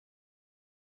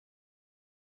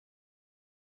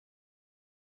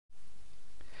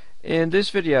In this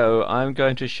video I'm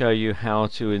going to show you how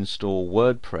to install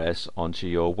WordPress onto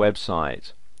your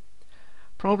website.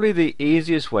 Probably the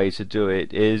easiest way to do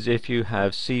it is if you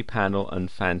have cPanel and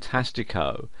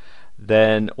Fantastico,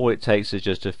 then all it takes is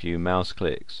just a few mouse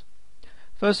clicks.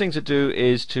 First thing to do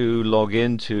is to log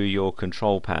into your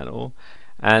control panel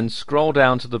and scroll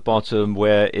down to the bottom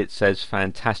where it says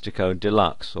Fantastico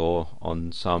Deluxe, or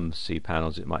on some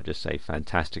cPanels it might just say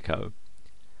Fantastico.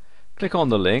 Click on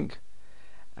the link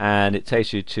and it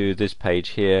takes you to this page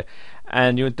here,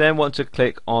 and you would then want to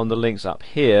click on the links up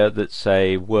here that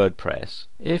say WordPress.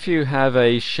 If you have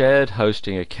a shared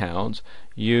hosting account,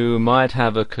 you might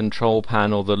have a control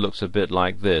panel that looks a bit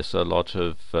like this. A lot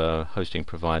of hosting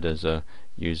providers are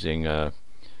using a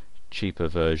cheaper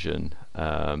version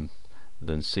than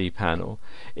cPanel.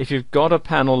 If you've got a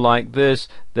panel like this,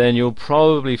 then you'll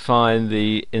probably find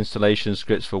the installation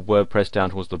scripts for WordPress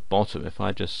down towards the bottom. If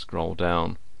I just scroll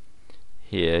down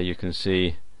here, you can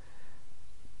see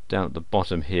down at the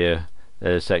bottom here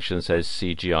there's a section that says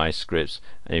CGI scripts,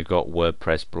 and you've got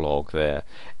WordPress blog there.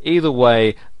 Either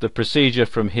way, the procedure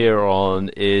from here on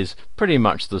is pretty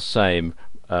much the same,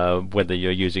 whether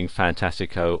you're using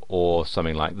Fantastico or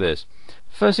something like this.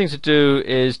 First thing to do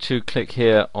is to click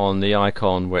here on the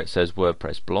icon where it says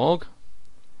WordPress blog,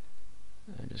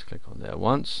 and just click on there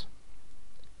once,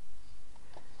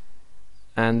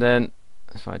 and then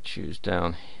if I choose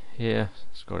down here,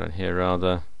 scroll down here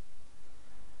rather,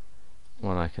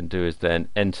 what I can do is then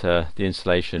enter the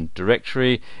installation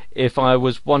directory. If I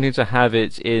was wanting to have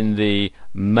it in the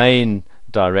main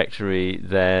directory,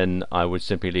 then I would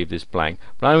simply leave this blank,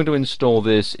 but I'm going to install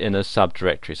this in a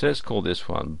subdirectory, so let's call this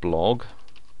one blog.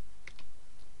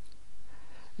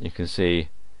 You can see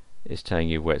it's telling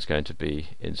you where it's going to be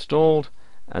installed,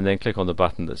 and then click on the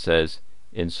button that says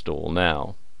install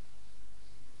now.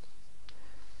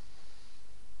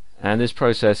 And this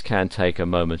process can take a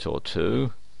moment or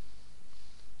two,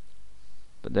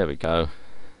 but there we go,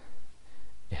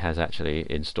 it has actually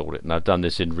installed it, and I've done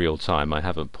this in real time. I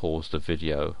haven't paused the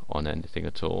video on anything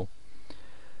at all.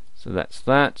 So that's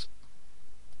that,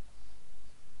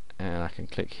 and I can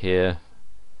click here,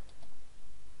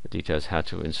 the details how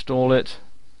to install it,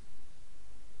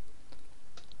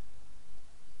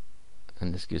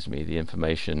 and this gives me the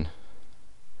information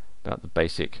about the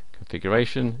basic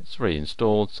configuration. It's already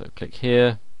installed, so click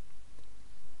here,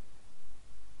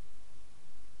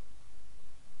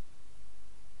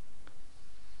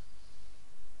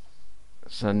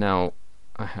 so now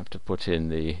I have to put in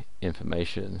the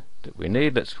information that we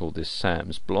need. Let's call this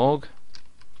Sam's blog,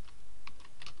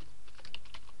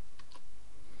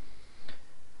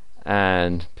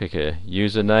 and pick a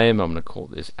username. I'm going to call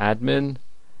this admin,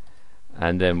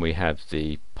 and then we have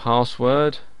the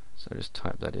password, so just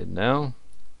type that in now.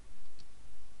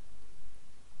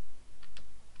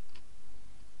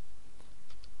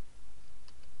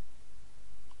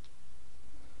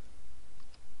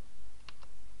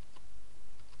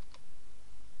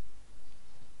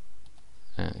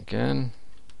 And again,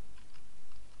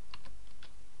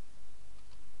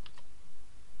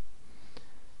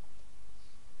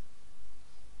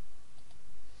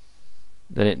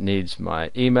 then it needs my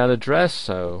email address,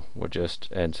 so we'll just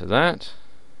enter that.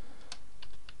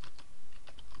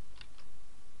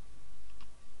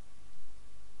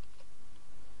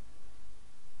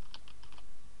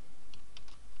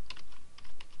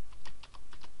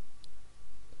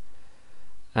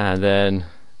 And then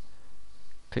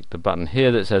click the button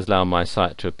here that says allow my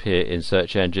site to appear in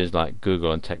search engines like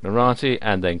Google and Technorati,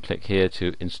 and then click here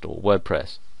to install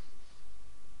WordPress.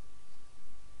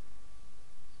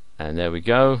 And there we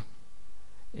go,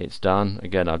 it's done.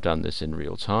 Again, I've done this in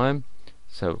real time,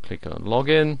 so click on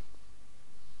login,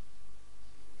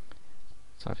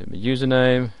 type in my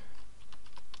username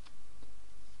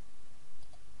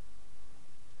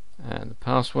and the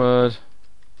password,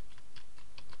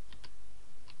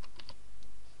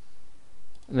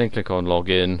 and then click on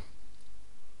login,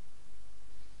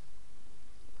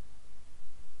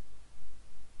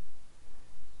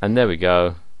 and there we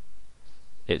go,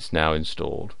 it's now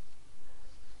installed.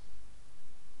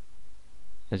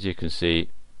 As you can see,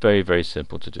 very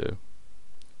simple to do.